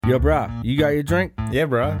Yo, brah, you got your drink? Yeah,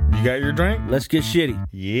 bro. You got your drink? Let's get shitty.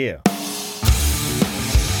 Yeah.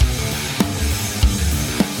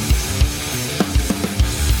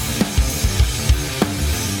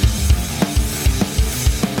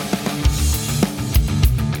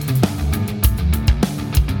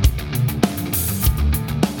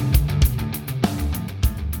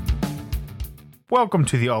 Welcome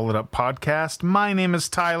to the All It Up podcast. My name is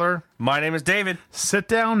Tyler. My name is David. Sit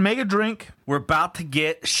down, make a drink. We're about to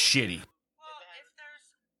get shitty. Well, if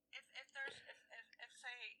say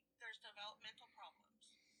there's developmental problems.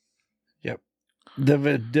 Yep.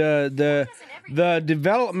 The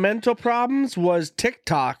developmental problems was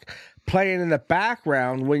TikTok playing in the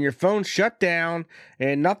background when your phone shut down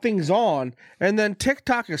and nothing's on, and then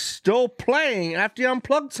TikTok is still playing after you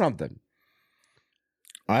unplugged something.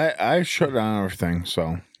 I shut down everything,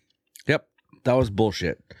 so. Yep, that was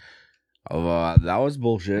bullshit. That was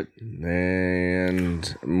bullshit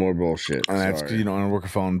and more bullshit. And that's because you don't want to work a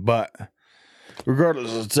phone. But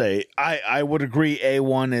regardless, let's say, I would agree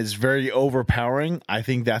A1 is very overpowering. I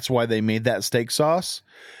think that's why they made that steak sauce.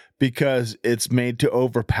 Because it's made to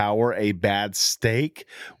overpower a bad steak,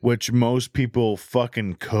 which most people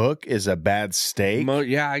fucking cook is a bad steak.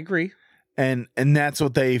 Yeah, I agree. And that's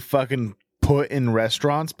what they fucking put in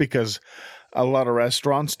restaurants because a lot of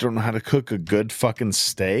restaurants don't know how to cook a good fucking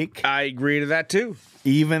steak. I agree to that too.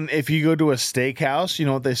 Even if you go to a steakhouse, you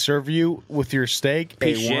know what they serve you with your steak?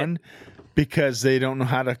 A1. Because they don't know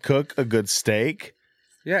how to cook a good steak.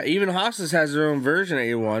 Yeah, even Haas's has their own version of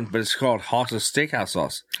A1, but it's called Haas's Steakhouse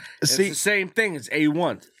Sauce. See, it's the same thing. It's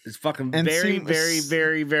A1. It's fucking very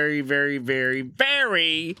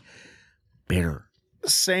bitter.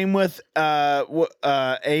 Same with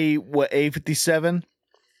A57.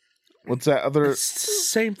 What's that other?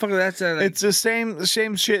 Same fucking. It's the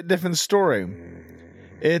same shit, different story.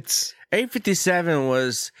 It's A57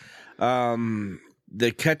 was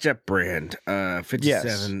the ketchup brand.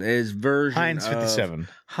 57 is version Heinz 57.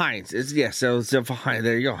 Heinz. So for Heinz.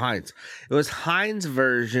 There you go, Heinz. It was Heinz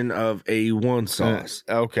version of A1 sauce.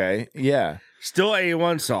 Okay, yeah. Still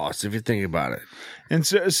A1 sauce if you think about it. And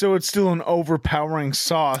so it's still an overpowering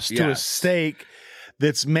sauce to a steak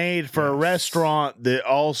that's made for a restaurant that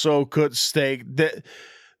also cooks steak.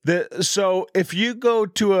 So if you go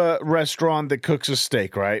to a restaurant that cooks a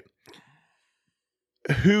steak, right?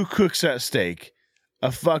 Who cooks that steak?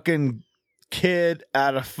 A fucking kid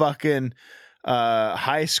out of fucking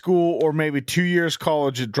high school or maybe 2 years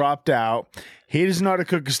college that dropped out. He doesn't know how to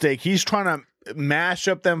cook a steak. He's trying to mash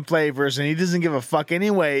up them flavors and he doesn't give a fuck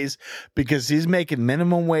anyways because he's making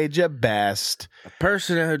minimum wage at best. A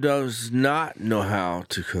person who does not know how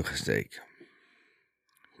to cook a steak.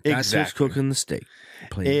 That's who's cooking the steak.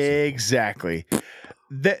 Exactly.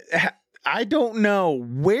 I don't know.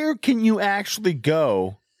 Where can you actually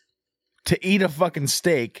go to eat a fucking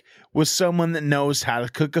steak with someone that knows how to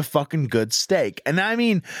cook a fucking good steak? And I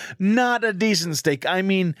mean, not a decent steak. I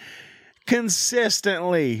mean,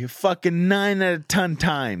 consistently fucking 9 out of 10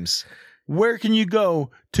 times. Where can you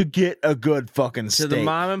go to get a good fucking steak? To the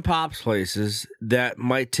mom and pop's places that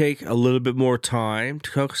might take a little bit more time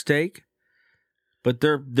to cook steak, but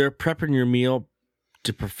they're prepping your meal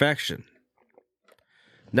to perfection.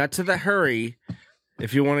 Not to the hurry.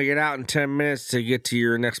 If you want to get out in 10 minutes to get to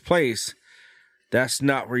your next place, that's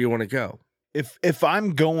not where you want to go. If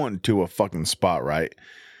I'm going to a fucking spot, right,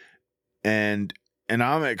 and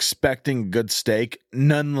I'm expecting good steak,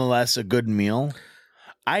 nonetheless a good meal,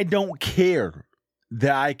 I don't care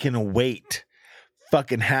that I can wait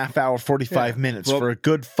fucking half hour, 45 minutes for a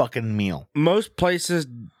good fucking meal. Most places,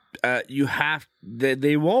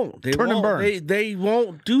 they won't. They Turn won't. and burn. They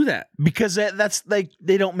won't do that. Because that's like,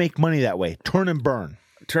 they don't make money that way. Turn and burn.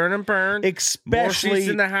 Turn and burn. Especially more seats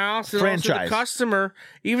in the house. And franchise. Also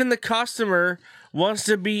even the customer wants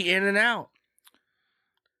to be in and out.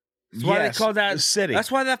 That's why they call that the city. That's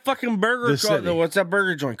why that fucking burger what's that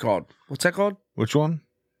burger joint called? What's that called? Which one?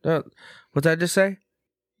 What did I just say?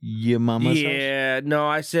 Your mama's house? Yeah, no,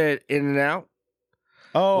 I said In and Out.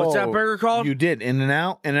 Oh, what's that burger called? You did In and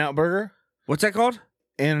Out Burger. What's that called?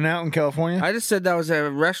 In and Out in California. I just said that was a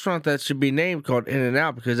restaurant that should be named called In and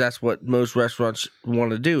Out because that's what most restaurants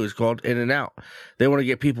want to do is called In and Out. They want to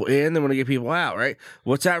get people in, they want to get people out, right?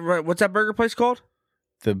 What's that burger place called?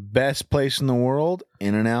 The best place in the world,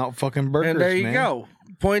 In and Out fucking burgers. And there you man. go.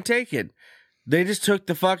 Point taken. They just took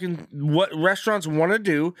the fucking what restaurants want to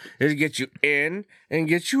do is get you in and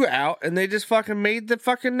get you out, and they just fucking made the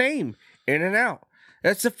fucking name In and Out.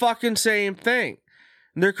 That's the fucking same thing.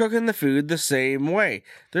 They're cooking the food the same way.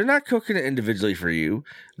 They're not cooking it individually for you.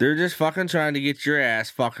 They're just fucking trying to get your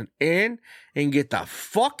ass fucking in and get the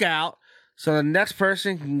fuck out So the next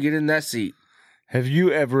person can get in that seat. Have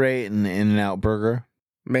you ever eaten an In-N-Out burger?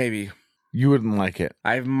 Maybe. You wouldn't like it.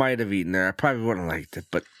 I might have eaten there. I probably wouldn't have liked it,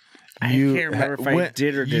 but I can't remember if I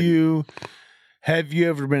did or didn't. Have you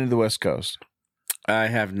ever been to the West Coast? I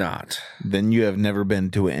have not. Then you have never been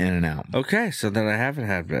to an In-N-Out. Okay, so then I haven't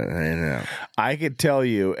had an In-N-Out. I could tell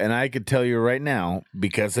you, and I could tell you right now,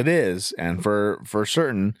 because it is, and for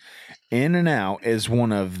certain, In-N-Out is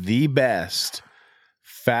one of the best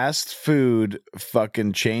fast food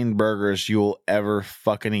fucking chain burgers you'll ever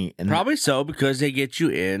fucking eat. And probably so, because they get you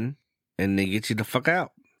in and they get you the fuck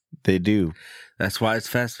out. They do. That's why it's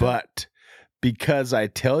fast food. But because I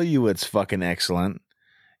tell you it's fucking excellent,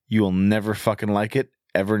 you will never fucking like it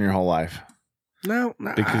ever in your whole life. No,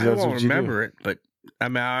 because I won't remember it, but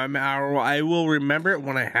I will remember it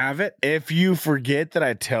when I have it. If you forget that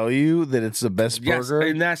I tell you that it's the best burger,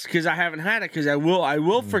 and that's because I haven't had it. Because I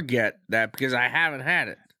will forget that because I haven't had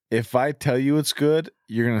it. If I tell you it's good,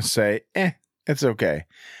 you're gonna say, it's okay.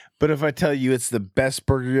 But if I tell you it's the best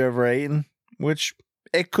burger you ever eaten, which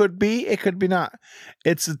it could be not.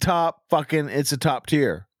 It's the top it's a top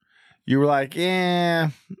tier. You were like,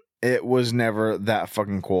 it was never that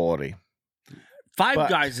fucking quality. Five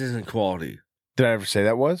Guys isn't quality. Did I ever say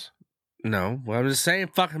that was? No. Well, I'm just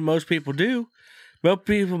saying fucking most people do.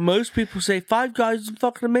 Most people say Five Guys is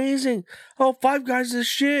fucking amazing. Oh, Five Guys is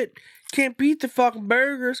shit. Can't beat the fucking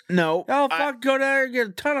burgers. No. Oh, fuck, go down there and get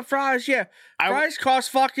a ton of fries. Yeah. Fries cost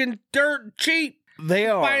fucking dirt cheap. They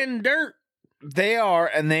are. Buying dirt. They are,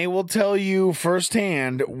 and they will tell you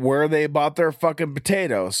firsthand where they bought their fucking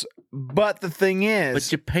potatoes. But the thing is...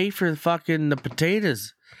 But you pay for the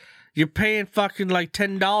potatoes. You're paying fucking like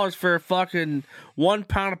 $10 for a fucking 1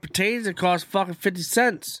 pound of potatoes that cost fucking 50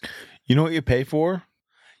 cents. You know what you pay for?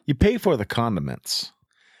 You pay for the condiments.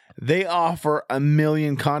 They offer 1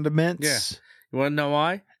 million condiments. Yeah. You want to know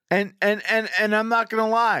why? And I'm not going to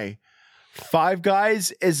lie. Five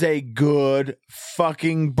Guys is a good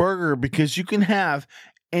fucking burger because you can have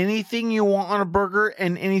anything you want on a burger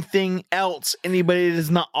and anything else anybody does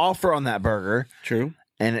not offer on that burger. True.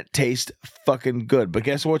 And it tastes fucking good. But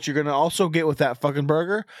guess what you're going to also get with that fucking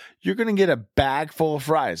burger? You're going to get a bag full of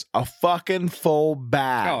fries. A fucking full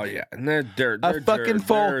bag. Oh, yeah. And they're dirt. They're fucking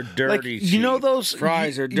full. They're dirty like, you know those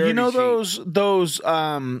fries are dirty. You know those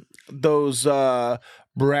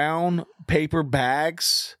brown paper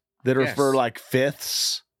bags that are for like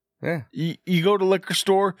fifths? Yeah. You go to liquor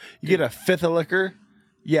store, you get a fifth of liquor.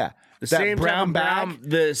 Yeah. The same brown bag.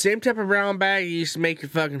 The same type of brown bag you used to make your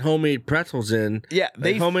fucking homemade pretzels in. Yeah,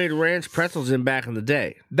 they homemade ranch pretzels in back in the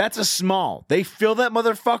day. That's a small. They fill that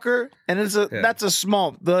motherfucker, and that's a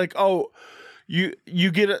small. They're like, oh, you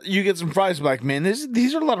get some fries. I'm like, man,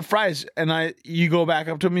 these are a lot of fries. And you go back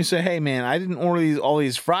up to them and you say, hey man, I didn't order all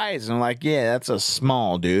these fries. And I'm like, yeah, that's a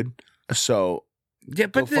small, dude. So yeah,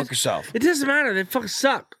 but go fuck yourself. It doesn't matter. They fucking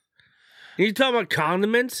suck. You talking about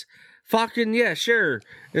condiments? Fucking yeah, sure.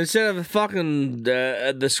 Instead of the fucking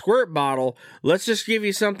the squirt bottle, let's just give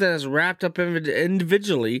you something that's wrapped up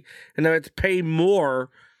individually, and then have to pay more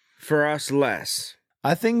for us less.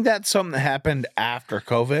 I think that's something that happened after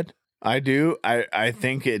COVID. I do. I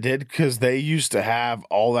think it did because they used to have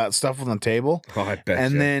all that stuff on the table. Oh, I bet.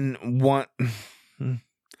 And then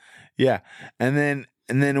yeah, and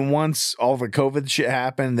then once all the COVID shit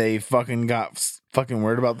happened, they fucking got fucking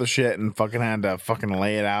worried about the shit and fucking had to fucking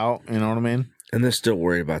lay it out. You know what I mean? And they're still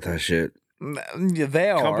worried about that shit. Yeah, they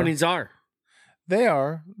are. Companies are. They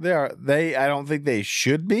are. I don't think they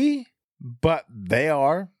should be, but they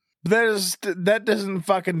are. That doesn't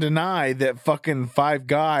fucking deny that fucking Five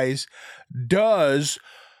Guys does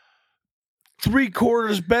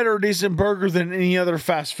 3/4 better decent burger than any other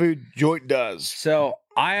fast food joint does. So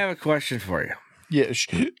I have a question for you. Yeah,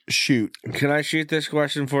 shoot. Can I shoot this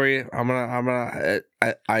question for you? I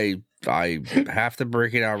have to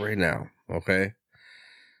break it out right now. Okay.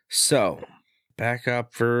 So back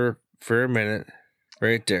up for a minute,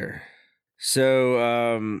 right there.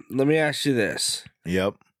 So let me ask you this.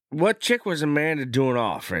 Yep. What chick was Amanda doing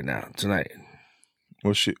off right now tonight?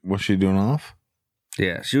 Was she doing off?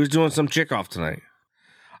 Yeah, she was doing some chick off tonight.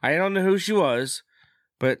 I don't know who she was,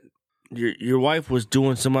 but your wife was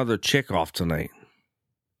doing some other chick off tonight.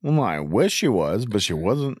 Well, I wish she was, but she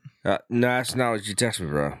wasn't. No, that's not what you texted me,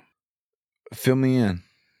 bro. Fill me in.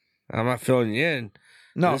 I'm not filling you in.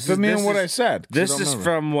 No, fill me in what I said. This is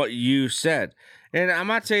from what you said. And I'm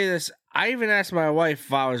going to tell you this. I even asked my wife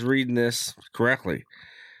if I was reading this correctly.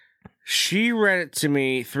 She read it to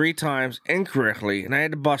me 3 times incorrectly, and I had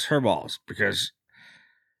to bust her balls because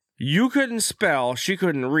you couldn't spell, she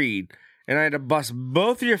couldn't read, and I had to bust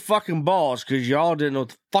both of your fucking balls because y'all didn't know what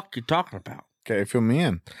the fuck you're talking about. Okay, fill me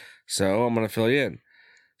in. So I'm gonna fill you in.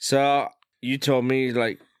 So you told me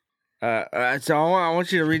like, so I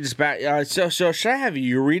want you to read this back. So should I have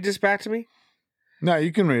you read this back to me? No,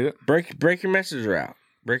 you can read it. Break your messenger out.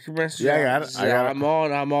 Break your messenger. Yeah, out. I got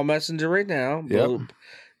it. I'm on Messenger right now. Yep.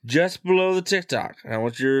 Just below the TikTok. I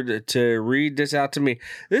want you to read this out to me.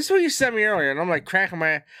 This is what you sent me earlier, and I'm like cracking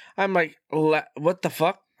my. I'm like, what the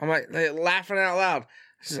fuck? I'm like laughing out loud.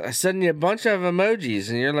 I send you a bunch of emojis,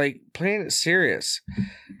 and you're like playing it serious.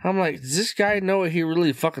 I'm like, does this guy know what he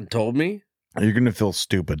really fucking told me? You're gonna feel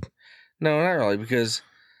stupid. No, not really, because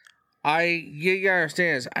you gotta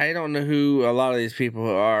understand is I don't know who a lot of these people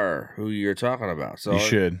are who you're talking about. So You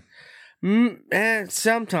should.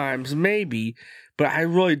 Sometimes maybe, but I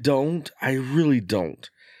really don't.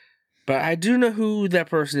 But I do know who that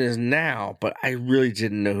person is now. But I really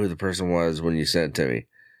didn't know who the person was when you sent it to me.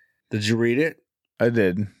 Did you read it? I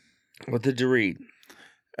did. What did you read?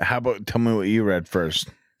 How about tell me what you read first?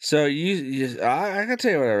 So I can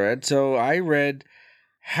tell you what I read. So I read,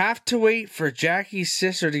 have to wait for Jackie's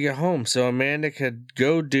sister to get home so Amanda could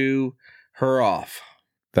go do her off.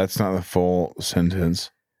 That's not the full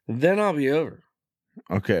sentence. Then I'll be over.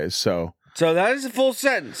 Okay, so that is the full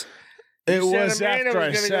sentence. it You was said Amanda after I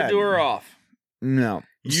was going to said. go do her off. No.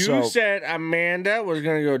 You said Amanda was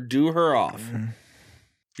going to go do her off.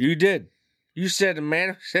 You did. You said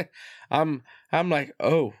Amanda. I'm like,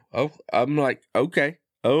 I'm like, okay.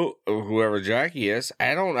 Oh, whoever Jackie is,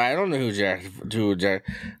 I don't know who Jackie.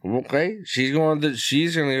 Okay, she's going to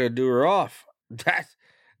go do her off. That's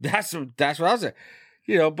what I said.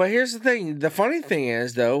 You know, but here's the thing. The funny thing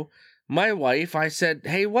is, though, my wife. I said,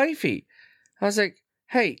 "Hey, wifey," I was like,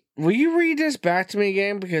 "Hey, will you read this back to me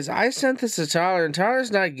again? Because I sent this to Tyler, and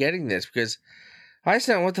Tyler's not getting this because I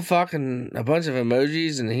sent what the fuck and a bunch of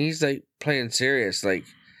emojis, and he's like playing serious, like."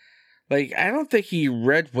 Like, I don't think he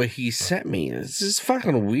read what he sent me. This is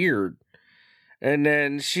fucking weird. And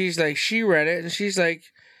then she's like, she read it, and she's like,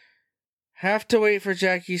 have to wait for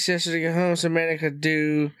Jackie's sister to get home so Amanda could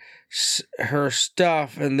do her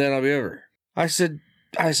stuff, and then I'll be over. I said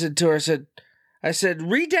to her, I said,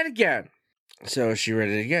 read that again. So she read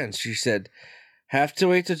it again. She said, have to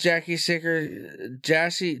wait till Jackie's sister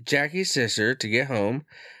to get home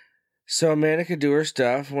so Amanda could do her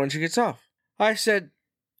stuff when she gets off. I said,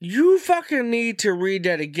 you fucking need to read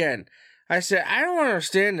that again. I said, I don't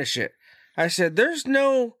understand this shit. I said, there's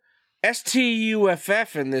no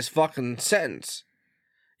STUFF in this fucking sentence.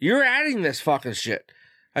 You're adding this fucking shit.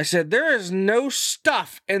 I said, there is no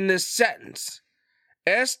stuff in this sentence.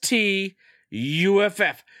 STUFF.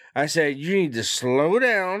 I said, you need to slow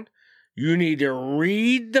down. You need to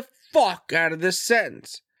read the fuck out of this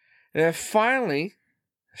sentence. And then finally,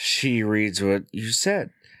 she reads what you said.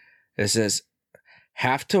 It says,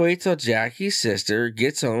 have to wait till Jackie's sister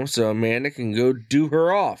gets home so Amanda can go do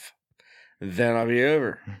her off. Then I'll be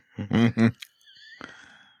over.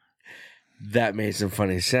 That made some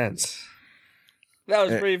funny sense. That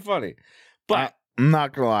was pretty funny. But I'm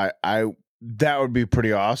not gonna lie, that would be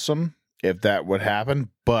pretty awesome if that would happen.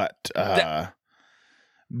 But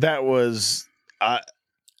that was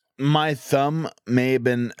my thumb may have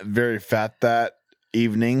been very fat that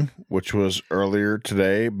evening, which was earlier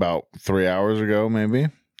today, about 3 hours ago, maybe,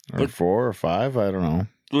 or 4 or 5. I don't know.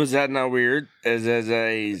 Was that not weird? As I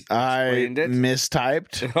explained it,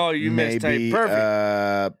 mistyped. Oh, you mistyped.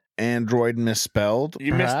 Perfect. Android misspelled.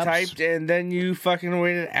 You perhaps. mistyped, and then you fucking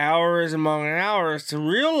waited hours among hours to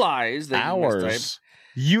realize that you mistyped.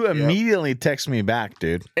 You immediately text me back,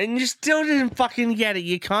 dude, and you still didn't fucking get it.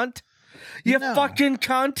 You cunt. You fucking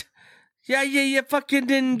cunt. Yeah, you fucking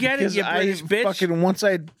didn't get it, you British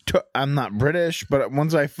bitch. I'm not British, but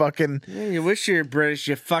once I fucking... Yeah, you wish you were British,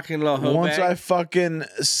 you fucking little hoe Once bag. I fucking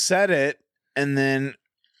said it, and then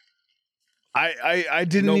I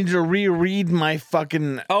didn't need to reread my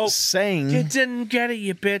fucking saying. You didn't get it,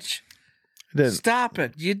 you bitch. I didn't. Stop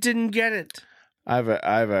it. You didn't get it. I have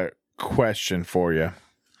a question for you,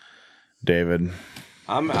 David.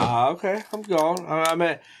 I'm okay. I'm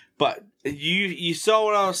going. But you saw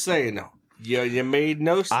what I was saying though. You made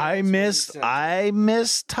no sense. I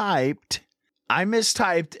mistyped,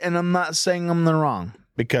 and I'm not saying I'm the wrong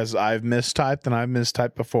because I've mistyped and I've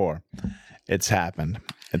mistyped before. It's happened.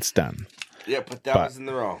 It's done. Yeah, but that was in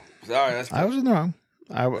the wrong. All right, let's go. I was in the wrong.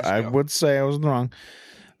 I would say I was in the wrong,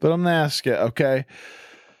 but I'm gonna ask you. Okay,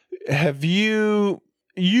 have you've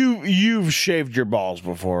shaved your balls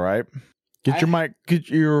before, right? Get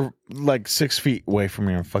your like 6 feet away from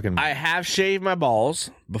your fucking. I have shaved my balls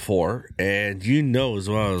before, and you know as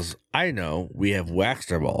well as I know, we have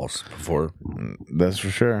waxed our balls before. That's for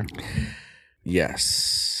sure.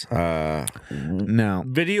 Yes. No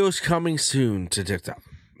videos coming soon to TikTok.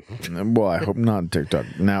 Well, I hope not on TikTok.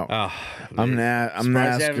 Now, I'm gonna ask I you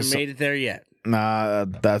haven't something. made it there yet. Nah,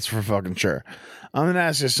 that's for fucking sure. I'm gonna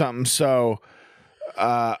ask you something. So,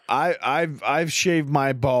 I've shaved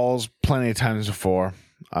my balls plenty of times before.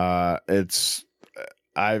 I've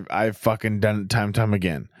fucking done it time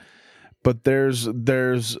again. But there's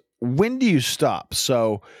when do you stop?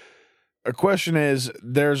 So, a question is,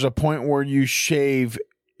 there's a point where you shave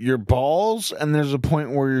your balls, and there's a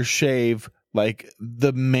point where you shave like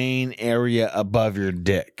the main area above your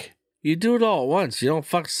dick. You do it all at once. You don't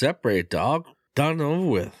fucking separate, dog. Done and over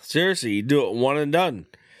with. Seriously, you do it one and done.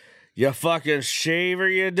 You fucking shave or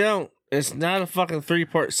you don't. It's not a fucking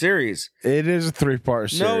 3-part series. It is a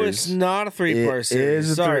 3-part series. No, it's not a 3-part series.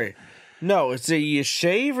 is a Sorry. No, it's a you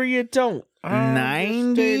shave or you don't.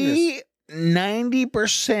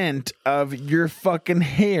 90% of your fucking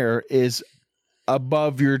hair is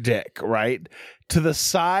above your dick, right? To the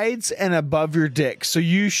sides and above your dick. So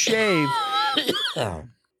you shave Oh,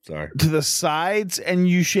 sorry. to the sides and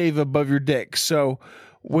you shave above your dick. So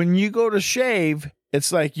when you go to shave,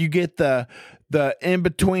 it's like you get the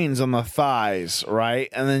in-betweens on the thighs, right?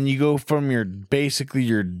 And then you go from basically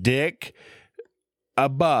your dick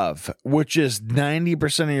above, which is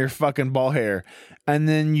 90% of your fucking ball hair. And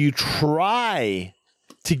then you try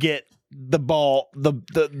to get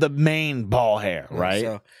the main ball hair, right?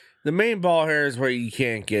 So the main ball hair is where you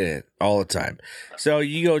can't get it all the time. So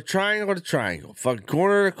you go triangle to triangle, fucking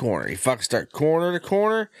corner to corner. You fucking start corner to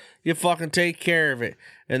corner, you fucking take care of it.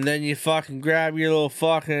 And then you fucking grab your little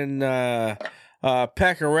fucking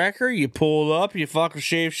pecker wrecker, you pull it up, you fucking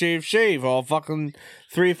shave, all fucking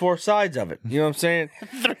 3-4 sides of it. You know what I'm saying?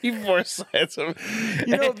 3-4 sides of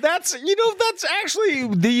that's actually,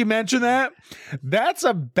 do you mention that? That's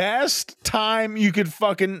the best time you could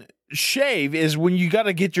fucking shave is when you got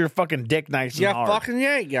to get your fucking dick nice and hard. Fucking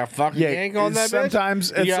yank. You fucking yank on that bitch.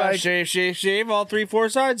 Sometimes it's you gotta like shave all 3-4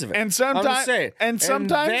 sides of it. And sometimes, I'm just saying. and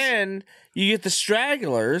sometimes, then you get the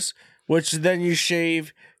stragglers, which then you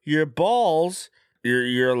shave your balls.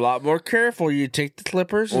 You're a lot more careful. You take the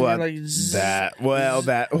clippers and you're like and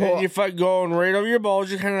you fucking going right over your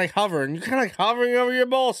balls. You're kind of like hovering. You're kind of like hovering over your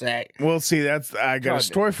ball sack. Well, see, I got a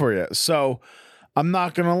story for you. So I'm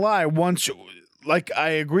not gonna lie. I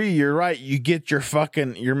agree. You're right. You get your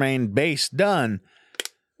main base done,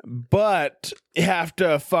 but you have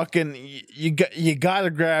to you got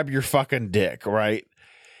to grab your fucking dick, right?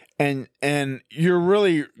 And you're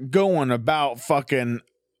really going about fucking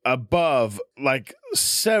above like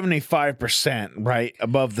 75%, right?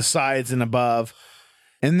 Above the sides and above.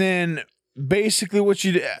 And then basically what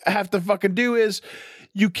you have to fucking do is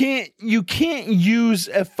you can't use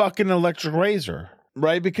a fucking electric razor.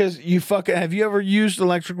 Right, because have you ever used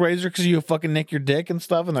electric razor because you fucking nick your dick and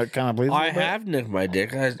stuff and that kind of bleeds? I have nicked my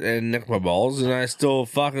dick and nicked my balls, and I still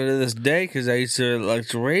fucking to this day because I used to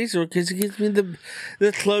electric razor because it gives me the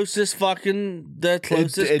closest cut.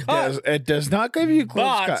 It does not give you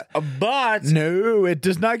closest cut. But no, it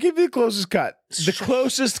does not give you the closest cut. The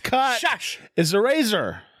closest cut is a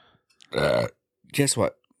razor. Guess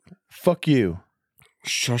what? Fuck you.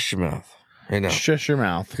 Shush your mouth. I know. Shush your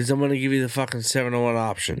mouth. Because I'm going to give you the fucking 701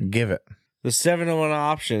 option. Give it. The 701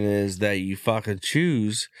 option is that you fucking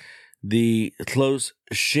choose the close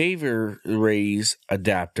shaver raise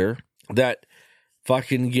adapter that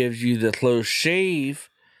fucking gives you the close shave,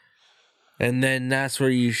 and then that's where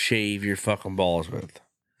you shave your fucking balls with.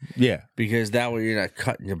 Yeah. Because that way you're not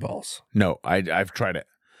cutting your balls. No, I've tried it.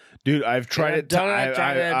 Dude, I've tried it. I've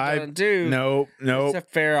done it too. No. It's a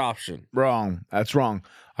fair option. Wrong. That's wrong.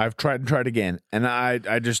 I've tried and tried again, and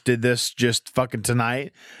I just did this just fucking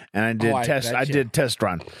tonight, and I did test. I did test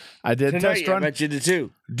run. I did tonight, test run. I bet you did too,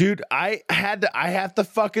 dude. I have to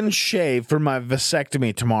fucking shave for my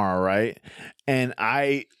vasectomy tomorrow, right? And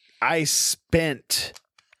I spent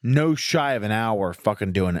no shy of an hour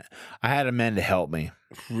fucking doing it. I had a man to help me.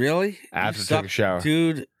 Really? I have to take a shower,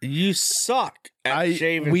 dude. You suck at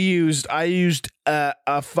shaving. I used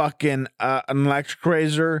a fucking an electric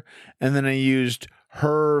razor, and then I used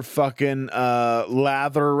her fucking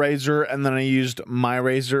lather razor, and then I used my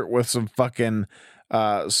razor with some fucking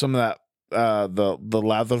some of that the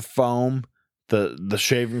lather foam, the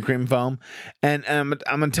shaving cream foam, and I'm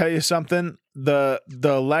gonna tell you something. The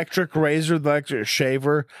electric razor, the electric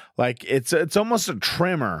shaver, like it's almost a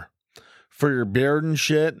trimmer for your beard and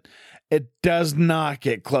shit. It does not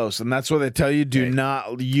get close, and that's what they tell you: do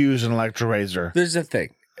not use an electric razor. There's a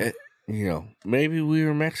thing. Maybe we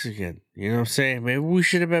were Mexican. You know what I'm saying? Maybe we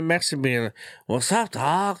should have been Mexican. What's up,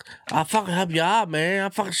 dog? I'll fucking help you out, man. I'll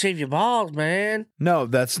fucking shave your balls, man. No,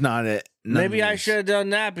 that's not it. Maybe I should have done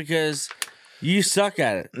that because You suck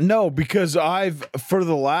at it. No, because for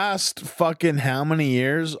the last fucking how many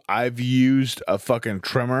years, I've used a fucking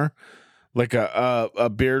trimmer, like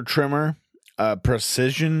a beard trimmer, a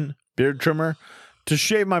precision beard trimmer to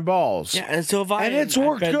shave my balls. Yeah, and so it's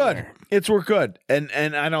worked good. There. It's worked good. And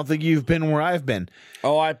I don't think you've been where I've been.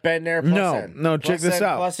 Oh, I've been there. No, check this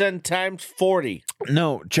out. Plus N times 40.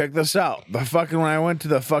 No, check this out. When I went to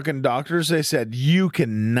the fucking doctors, they said you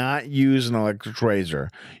cannot use an electric razor.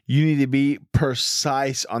 You need to be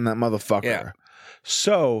precise on that motherfucker. Yeah.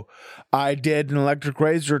 So I did an electric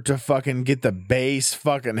razor to fucking get the base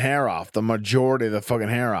fucking hair off, the majority of the fucking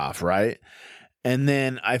hair off, right? And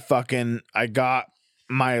then I got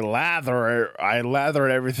my lather. I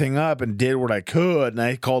lathered everything up and did what I could. And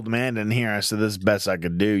I called Amanda in here. I said, "This is the best I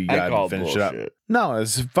could do. You gotta finish it up." No,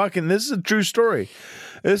 this is a true story.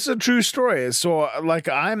 This is a true story. So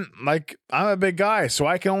I'm a big guy, so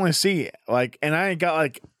I can only see and I ain't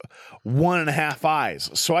got 1.5 eyes,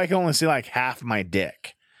 so I can only see half my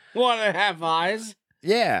dick. 1.5 eyes.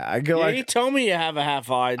 Yeah, I go you told me you have a half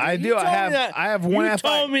eye. I do. I have one half eye.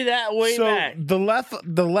 You told me that way back.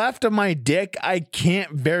 The left of my dick, I can't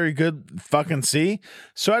very good fucking see.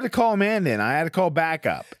 So I had to call Amanda in. I had to call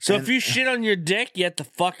backup. So if you shit on your dick, you have to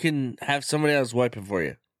fucking have somebody else wipe it for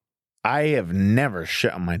you. I have never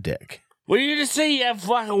shit on my dick. Well, you just say you have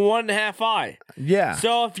fucking 1.5 eye. Yeah.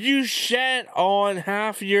 So if you shat on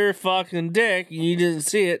half your fucking dick and you didn't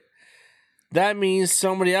see it, that means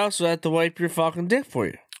somebody else will have to wipe your fucking dick for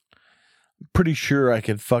you. Pretty sure I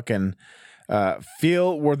could fucking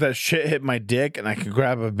feel where that shit hit my dick and I could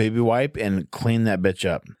grab a baby wipe and clean that bitch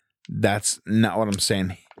up. That's not what I'm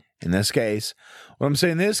saying in this case. What I'm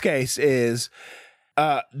saying in this case is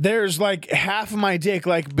there's half of my dick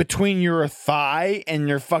between your thigh and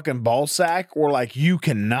your fucking ball sack where you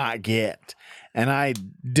cannot get. And I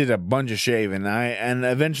did a bunch of shaving. And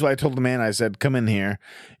eventually I told the man, I said, "Come in here.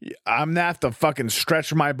 I'm gonna have to fucking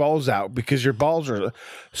stretch my balls out because your balls are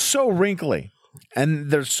so wrinkly. And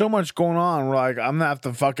there's so much going on. We're I'm gonna have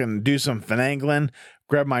to fucking do some finagling,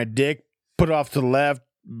 grab my dick, put it off to the left,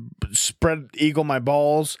 spread eagle my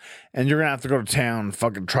balls, and you're gonna have to go to town and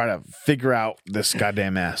fucking try to figure out this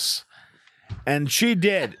goddamn mess." And she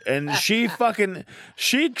did. And she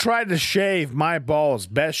tried to shave my balls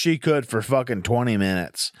best she could for fucking 20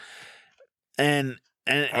 minutes. And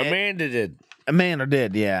Amanda did. Amanda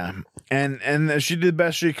did, yeah. And she did the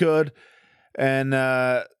best she could. And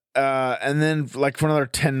then for another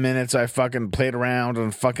 10 minutes I fucking played around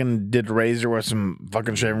and fucking did razor with some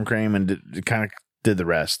fucking shaving cream and kind of did the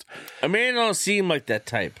rest. Amanda don't seem like that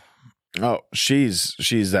type. Oh, she's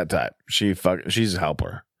that type. She's a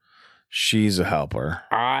helper. She's a helper.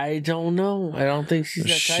 I don't know. I don't think she's that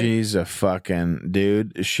type. She's a fucking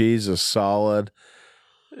dude. She's a solid.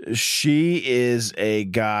 She is a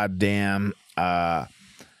goddamn. How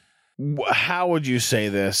would you say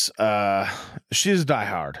this? She's a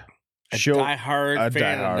diehard. Diehard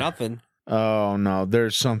fan of nothing. Oh no,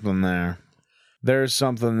 there's something there. There's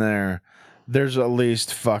something there. There's at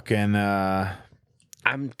least fucking.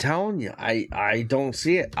 I'm telling you, I don't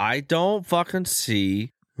see it. I don't fucking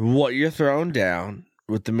see what you're throwing down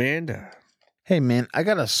with Amanda. Hey man, I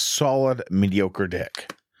got a solid mediocre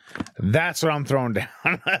dick. That's what I'm throwing down.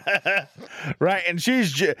 Right? And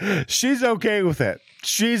she's okay with it.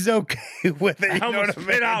 She's okay with it. I almost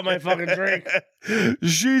spit out my fucking drink.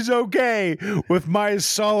 She's okay with my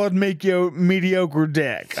solid mediocre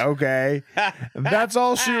dick. Okay? That's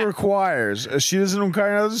all she requires. She doesn't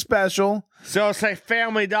require nothing special. So it's like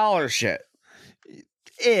Family Dollar shit.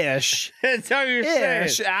 Ish. That's how you're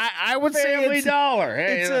saying. I would say Family Dollar.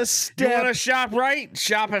 Hey, it's a step. You want to shop right?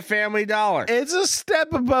 Shop at Family Dollar. It's a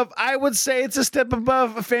step above. I would say it's a step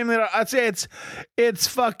above a Family Dollar. I'd say it's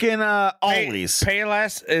fucking Ollie's.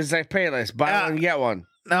 Payless is like Payless. Buy one, get one.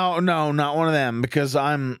 No, not one of them because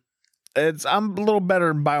I'm a little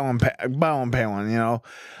better than buy one pay one. You know,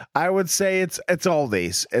 I would say it's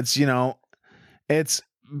Aldi's. It's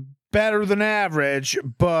better than average,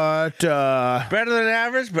 but better than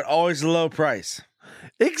average, but always a low price.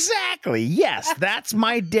 Exactly. Yes, that's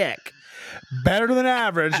my dick. Better than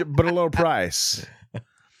average, but a low price.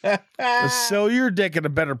 Sell your dick at a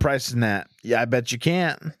better price than that. Yeah, I bet you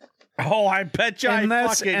can't. Oh, I bet you.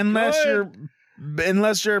 Unless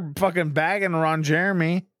you're fucking bagging Ron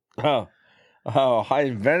Jeremy. Oh, I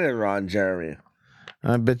invented Ron Jeremy.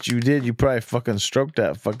 I bet you did. You probably fucking stroked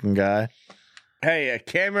that fucking guy. Hey, a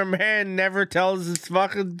cameraman never tells his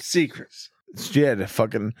fucking secrets. Yeah,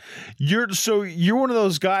 you're one of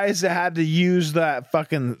those guys that had to use that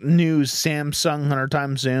fucking new Samsung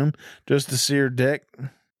 100x zoom just to see your dick.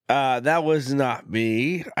 That was not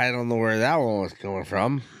me. I don't know where that one was coming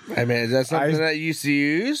from. I mean, is that something that you used to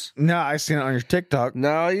use? No, I seen it on your TikTok.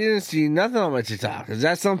 No, you didn't see nothing on my TikTok. Is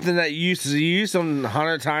that something that you used to use? Some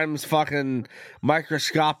 100 times fucking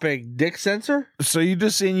microscopic dick sensor? So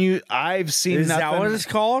I've seen Is nothing. that what it's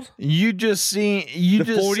called? You just seen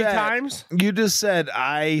The 40 times? You just said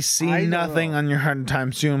I see nothing on your 100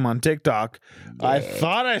 times zoom on TikTok. I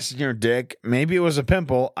thought I seen your dick. Maybe it was a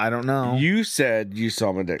pimple. I don't know. You said you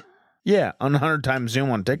saw my dick. Yeah, on 100 times zoom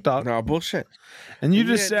on TikTok. No, bullshit. And you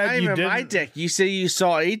just said you didn't. My dick. You say you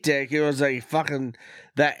saw a dick. It was like fucking.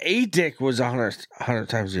 That a dick was 100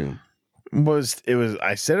 times zoom.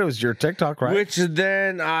 I said it was your TikTok, right? Which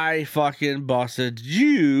then I fucking busted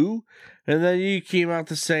you. And then you came out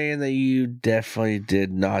to saying that you definitely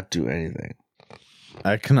did not do anything.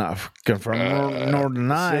 I cannot confirm nor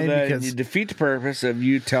deny So then because you defeat the purpose of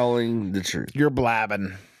you telling the truth. you're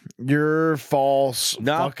blabbing. You're false.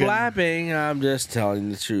 Not blabbing. I'm just telling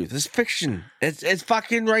the truth. It's fiction. It's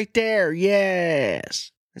fucking right there.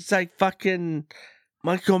 Yes. It's like fucking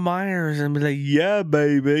Michael Myers and be like, yeah,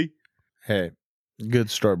 baby. Hey, good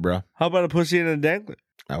story, bro. How about a pussy and a dangler?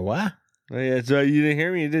 A what? Oh, yeah, so you didn't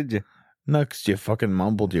hear me, did you? No, 'cause you fucking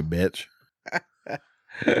mumbled, you bitch.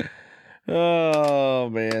 Oh,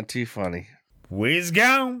 man. Too funny. We's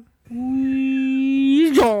gone.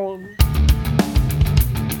 He's gone.